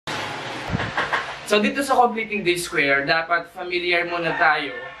So, dito sa completing this square, dapat familiar muna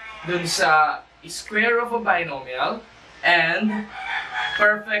tayo dun sa square of a binomial and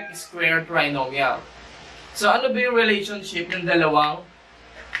perfect square trinomial. So, ano ba yung relationship ng dalawang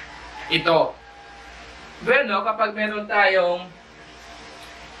ito? Bueno, kapag meron tayong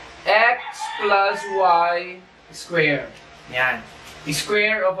x plus y square. Yan.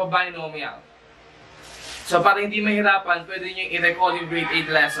 Square of a binomial. So, para hindi mahirapan, pwede nyo i-recall yung grade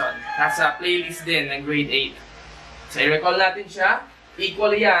 8 lesson. Nasa playlist din ng grade 8. So, i-recall natin siya.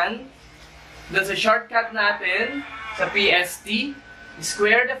 Equal yan. Doon sa shortcut natin, sa PST,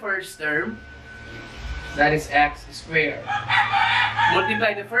 square the first term. That is x squared.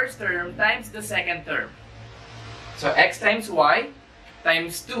 Multiply the first term times the second term. So, x times y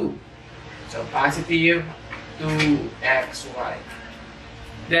times 2. So, positive 2xy.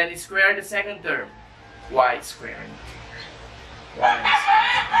 Then, square the second term. Y squared. Y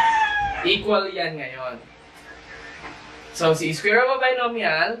squared. Equal yan ngayon. So, si square of a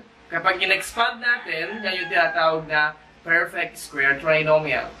binomial, kapag in-expand natin, yan yung tinatawag na perfect square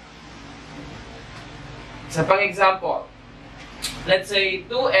trinomial. Sa pang-example, let's say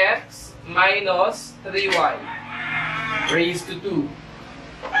 2x minus 3y raised to 2.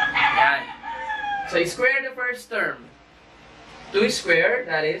 Yan. So, square the first term. 2 squared,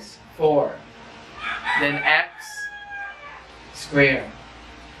 that is 4. Then x squared.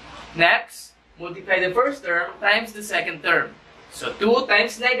 Next, multiply the first term times the second term. So, 2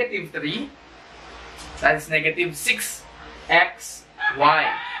 times negative 3, that is negative 6xy,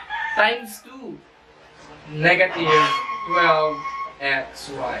 times 2, negative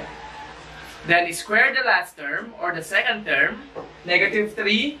 12xy. Then, square the last term, or the second term, negative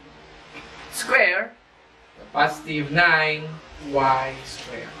 3 square, positive 9y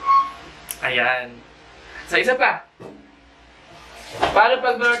square. Ayan. So, isa pa. Paano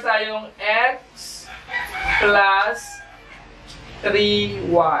pag meron tayong x plus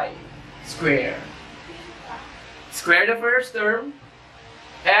 3y square? Square the first term,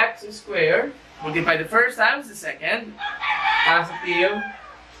 x square, multiply the first times the second, positive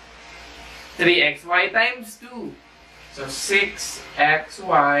 3xy times 2. So,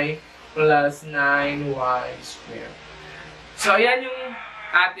 6xy plus 9y square. So, ayan yung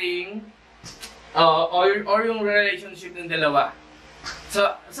ating or yung relationship ng dalawa. So,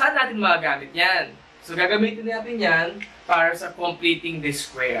 saan natin magagamit yan? So, gagamitin natin yan para sa completing this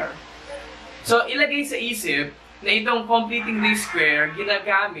square. So, ilagay sa isip na itong completing this square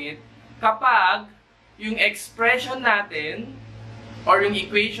ginagamit kapag yung expression natin or yung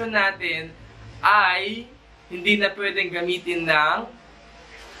equation natin ay hindi na pwedeng gamitin ng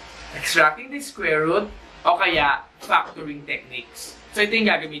extracting the square root o kaya factoring techniques. So, ito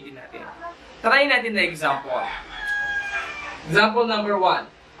yung gagamitin natin. Try natin na example. Example number 1.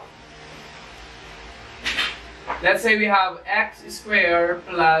 Let's say we have x squared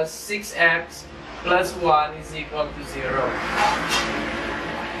plus 6x plus 1 is equal to 0.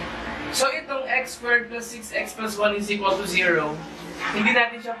 So, itong x squared plus 6x plus 1 is equal to 0, hindi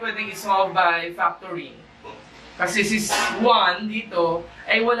natin siya pwedeng isolve by factoring. Kasi si 1 dito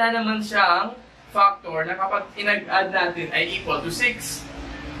ay wala naman siyang factor na kapag inag-add natin ay equal to 6.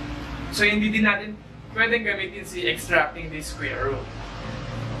 So, hindi din natin pwedeng gamitin si extracting the square root.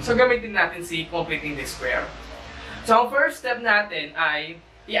 So, gamitin natin si completing the square. So, ang first step natin ay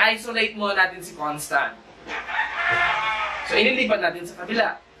i-isolate muna natin si constant. So, inilipat natin sa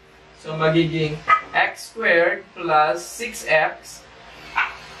kabila. So, magiging x squared plus 6x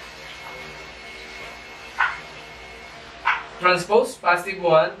transpose positive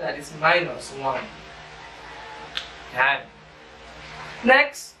 1, that is minus 1. Yan.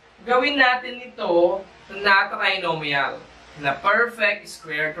 Next, gawin natin ito na trinomial, na perfect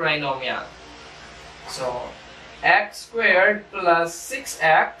square trinomial. So, x squared plus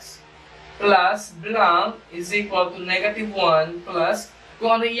 6x plus blank is equal to negative 1 plus,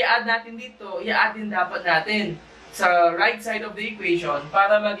 kung ano i-add natin dito, i-add din dapat natin sa right side of the equation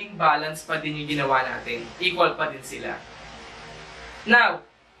para maging balance pa din yung ginawa natin. Equal pa din sila. Now,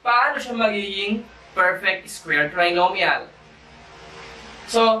 paano siya magiging perfect square trinomial?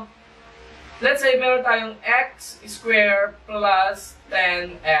 So, let's say meron tayong x squared plus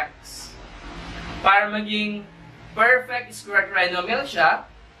 10x. Para maging perfect square trinomial siya,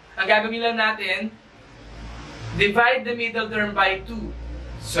 ang gagawin lang natin, divide the middle term by 2.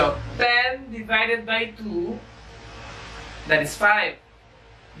 So, 10 divided by 2, that is 5.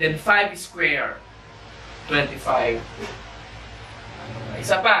 Then 5 square, 25.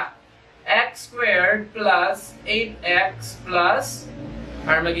 Isa pa, x squared plus 8x plus,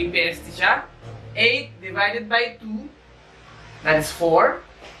 para maging PST siya, 8 divided by 2, that is 4.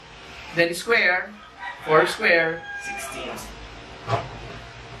 Then square, 4 square, 16.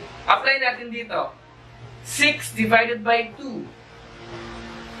 Apply natin dito. 6 divided by 2.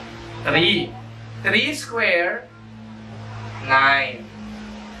 3. 3 square, 9.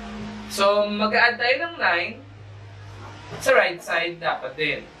 So, mag-add tayo ng 9 sa right side dapat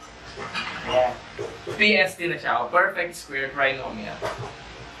din. PST na siya, o Perfect Square Trinomial.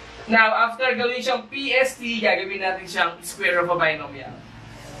 Now, after gawin siyang PST, gagawin natin siyang square of a binomial.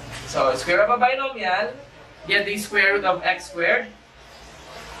 So, square of a binomial, get the square root of x squared.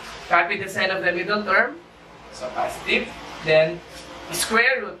 Copy the sign of the middle term. So, positive. Then,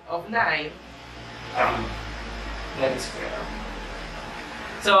 square root of 9. Then, square.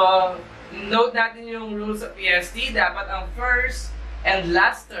 So, note natin yung rules of PST. Dapat ang first and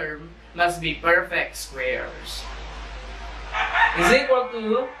last term must be perfect squares. Is equal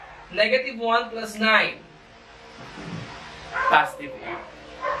to negative 1 plus 9. Positive 8.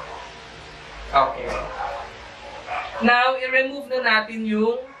 Okay. Now, i-remove na natin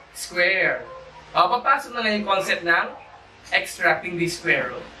yung square. Papasok na nga yung concept ng extracting the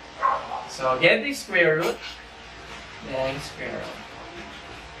square root. So, get the square root. Then, square root.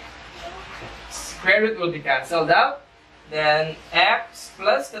 Square root will be cancelled out. Then, x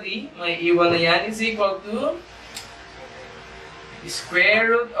plus 3, may iwan na yan, is equal to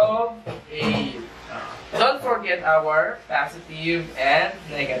square root of 8. Don't forget our positive and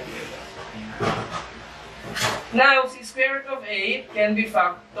negative. Now, si square root of 8 can be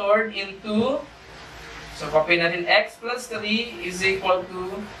factored into, so copy natin x plus 3 is equal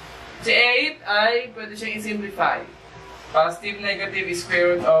to, si 8 ay pwede siyang i-simplify. Positive, negative is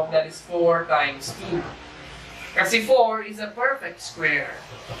square root of, that is 4 times 2. Kasi 4 is a perfect square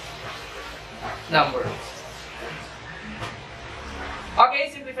number. Okay,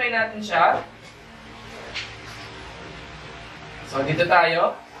 simplify natin siya. So, dito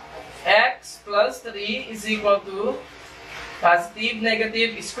tayo. X plus 3 is equal to positive,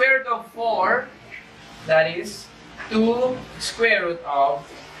 negative, square root of 4. That is 2 square root of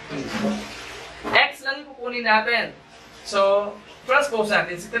 2. X lang yung kukunin natin. So, transpose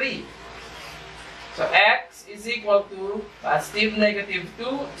natin si 3. So, x is equal to positive, negative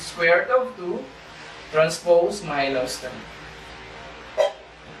 2 square root of 2 transpose minus 3.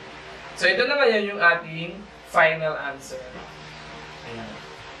 So, ito na ngayon yung ating final answer. Ayan.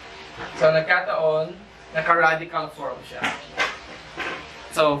 So, nagkataon, naka-radical form siya.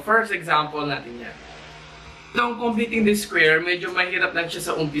 So, first example natin yan. Itong completing the square, medyo mahirap lang siya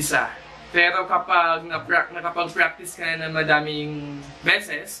sa umpisa. Pero kapag nakapag-practice ka na ng madaming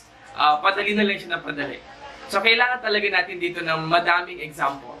beses, padali na lang siya na padali. So, kailangan talaga natin dito ng madaming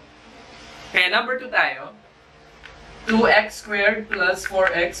example. Kaya number 2 tayo. 2x squared plus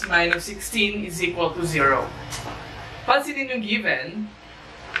 4x minus 16 is equal to 0. Pansinin yung given,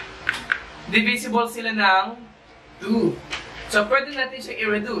 divisible sila ng 2. So, pwede natin siya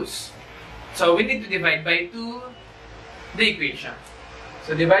i-reduce. So, we need to divide by 2 the equation.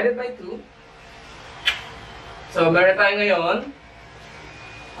 So, divided by 2. So, meron tayo ngayon.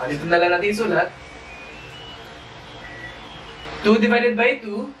 Dito na lang natin sulat. 2 divided by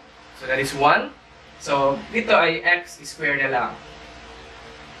 2. So, that is 1. So, dito ay x squared na lang.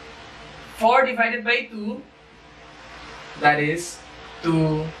 4 divided by 2. That is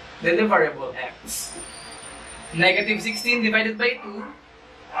 2. Then the variable x. Negative 16 divided by 2,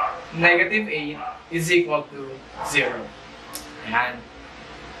 negative 8 is equal to 0. Ayan.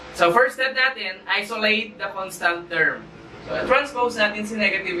 So, first step natin, isolate the constant term. So, transpose natin si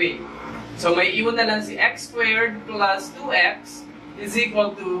negative 8. So, may iwan na lang si x squared plus 2x is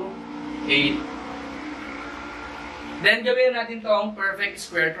equal to 8. Then, gawin natin tong perfect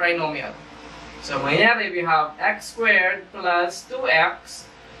square trinomial. So, mangyayari, we have x squared plus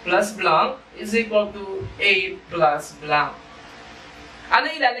 2x plus blank is equal to 8 plus blank. Ano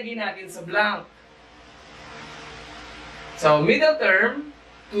ilalagay natin sa blank? So, middle term,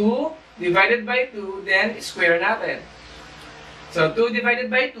 2 divided by 2, then square natin. So, 2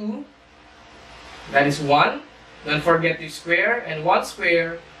 divided by 2, that is 1. Don't forget to square, and 1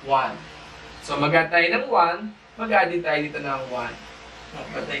 square, 1. So, mag-add tayo ng 1, mag-add din tayo dito ng 1.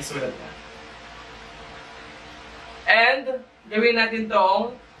 Ba't tayo sulat na? And, gawin natin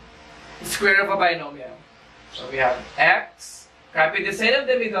tong square of a binomial. So, we have x, copy the sign of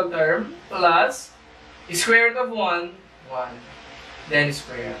the middle term, plus square root of 1, 1. Then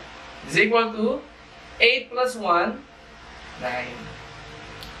square. Is equal to 8 plus 1, 9.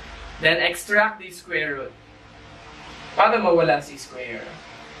 Then extract the square root. Para mawala si square.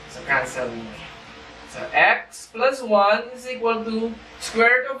 So, cancel mo. So, x plus 1 is equal to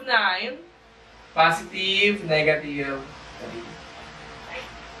square root of 9, positive, negative, 3.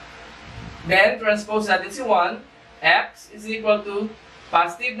 Then, transpose natin si 1. X is equal to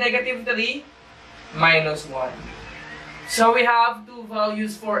positive negative 3 minus 1. So, we have two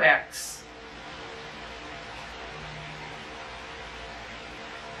values for X.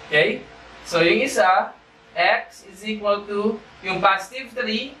 Okay? So, yung isa, X is equal to yung positive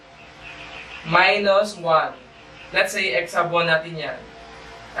 3 minus 1. Let's say, X sub 1 natin yan.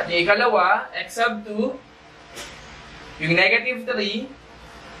 At yung ikalawa, X sub 2, yung negative 3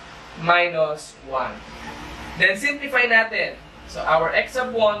 minus 1. Then, simplify natin. So, our X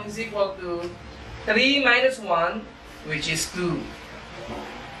sub 1 is equal to 3 minus 1, which is 2.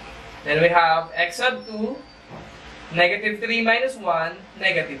 Then, we have X sub 2, negative 3 minus 1,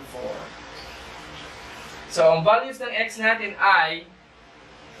 negative 4. So, ang values ng X natin ay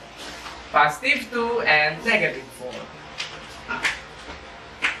positive 2 and negative 4.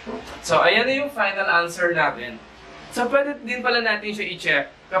 So, ayan na yung final answer natin. So, pwede din pala natin siya i-check.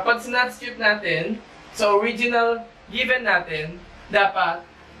 Kapag sinubstitute natin sa original given natin, dapat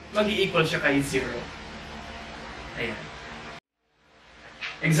mag-i-equal siya kay 0. Ayan.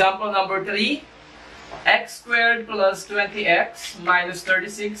 Example number 3. X squared plus 20x minus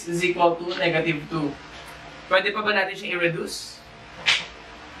 36 is equal to negative 2. Pwede pa ba natin siyang i-reduce?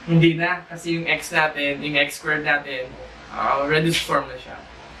 Hindi na, kasi yung x natin, yung x squared natin, reduced form na siya.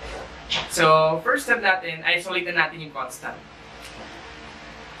 So, first step natin, isolate na natin yung constant.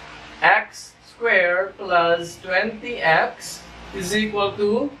 X squared plus 20x is equal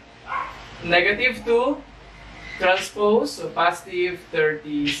to negative 2 transpose, so positive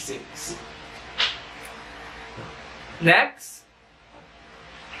 36. Next,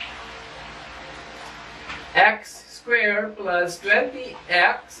 x squared plus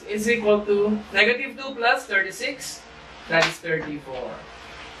 20x is equal to negative 2 plus 36, that is 34.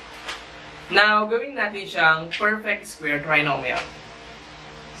 Now, gawin natin siyang perfect square trinomial.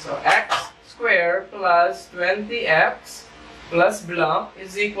 So, x squared plus 20x plus blank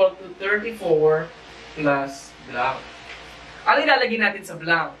is equal to 34 plus blank. Ano ilalagay natin sa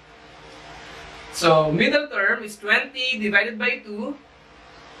blank? So, middle term is 20 divided by 2,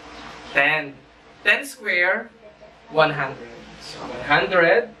 10. 10 square, 100. So,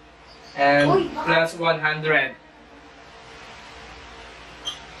 100 and plus 100.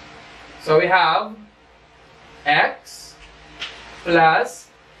 So, we have x plus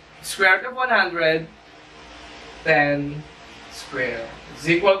square root of 100, 10 square is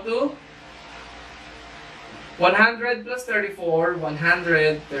equal to 100 plus 34,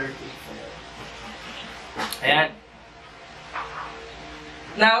 134. Ayan.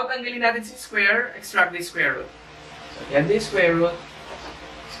 Now, tanggalin natin si square, extract the square root. So, get the square root,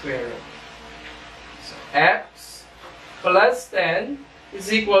 square root. So, x plus 10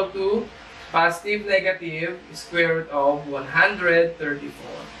 is equal to positive negative square root of 134.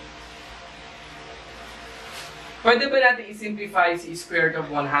 Pwede ba natin i-simplify si square root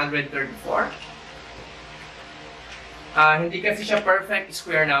of 134? Hindi kasi siya perfect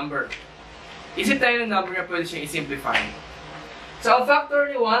square number. Isip tayo ng number na pwede siya i-simplify. So, ang factor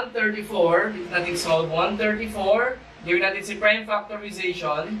ni 134, dito natin solve 134. Gawin natin si prime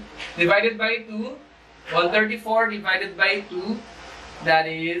factorization. Divided by 2. 134 divided by 2. That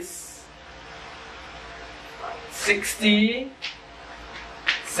is 67.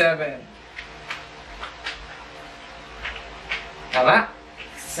 Tama?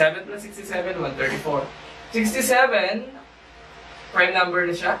 7 plus 67, 134. 67, prime number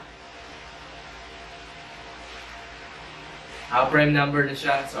na siya. Prime number na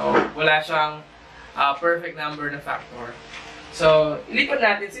siya. So, wala siyang perfect number na factor. So, ilipat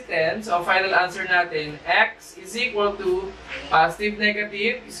natin si 10. So, final answer natin, x is equal to positive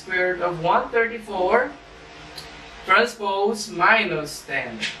negative square root of 134 transpose minus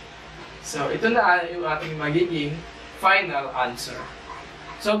 10. So, ito na yung ating magiging final answer.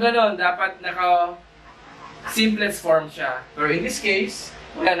 So, ganun. Dapat naka-simplest form siya. Pero in this case,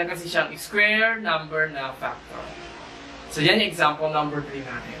 wala na kasi siyang square number na factor. So, yan yung example number 3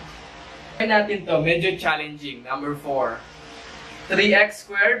 natin. Try natin to, medyo challenging. Number 4. 3x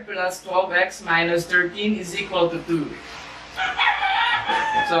squared plus 12x minus 13 is equal to 2.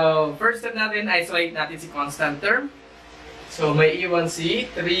 So, first step natin, isolate natin si constant term. So, may iwan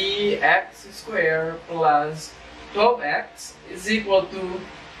si 3x squared plus 12x is equal to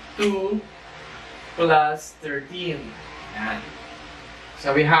 2 plus 13. Yan.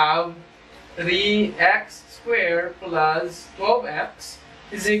 So, we have 3x squared plus 12x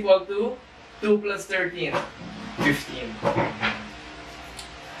is equal to 2 plus 13, 15.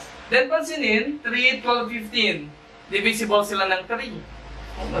 Then, pansinin, 3, 12, 15. Divisible sila ng 3.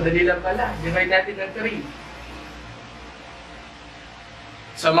 Madali lang pala. Divide natin ng 3.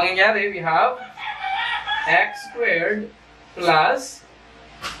 So, mangyayari, we have x squared plus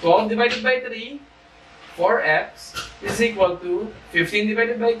 12 divided by 3, 4x, is equal to 15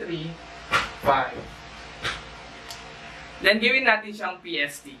 divided by 3, 5. Then, gawin natin siyang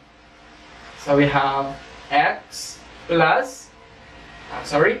PST. So, we have x plus,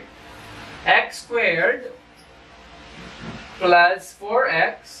 x squared plus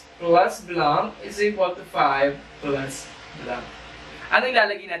 4x plus blank is equal to 5 plus blank. Ano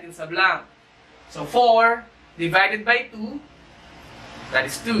ilalagay natin sa blank? So, 4 divided by 2, that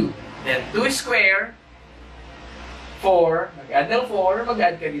is 2. Then, 2 square, 4, mag-add ng 4,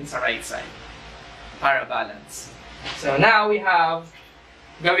 mag-add ka din sa right side para balance. So, now we have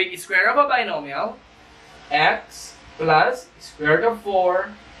gawing square of a binomial, x plus square root of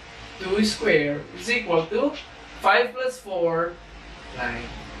 4, 2 square is equal to 5 plus 4, 9.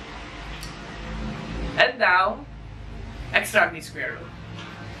 And now, extract the square root.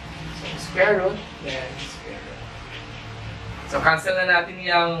 So, square root, then square root. So, cancel na natin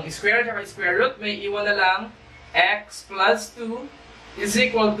yung square at square root. May iwan na lang x plus 2 is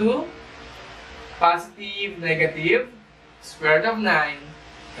equal to positive, negative, square root of 9,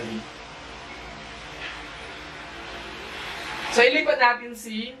 3. So, ilipat natin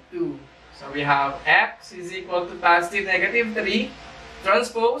si 2. So, we have x is equal to positive, negative 3,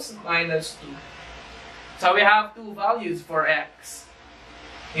 transpose, minus 2. So, we have two values for x.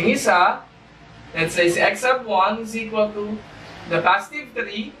 Yung isa, let's say si x sub 1 is equal to the positive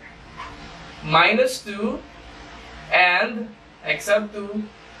 3, minus 2, and x sub 2,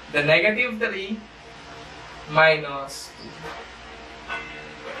 the negative 3, minus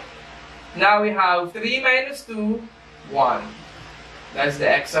 2. Now, we have 3 minus 2, 1. That's the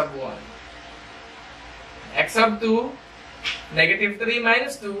x sub 1. X sub 2, negative 3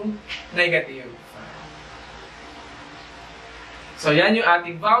 minus 2, negative 5. So, yan yung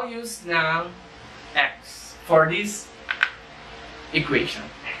ating values ng x for this equation.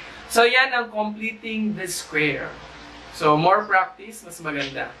 So, yan ang completing the square. So, more practice, mas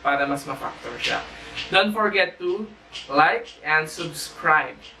maganda para mas ma-factor siya. Don't forget to like and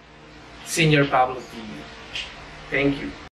subscribe. Señor Pablo TV. Thank you.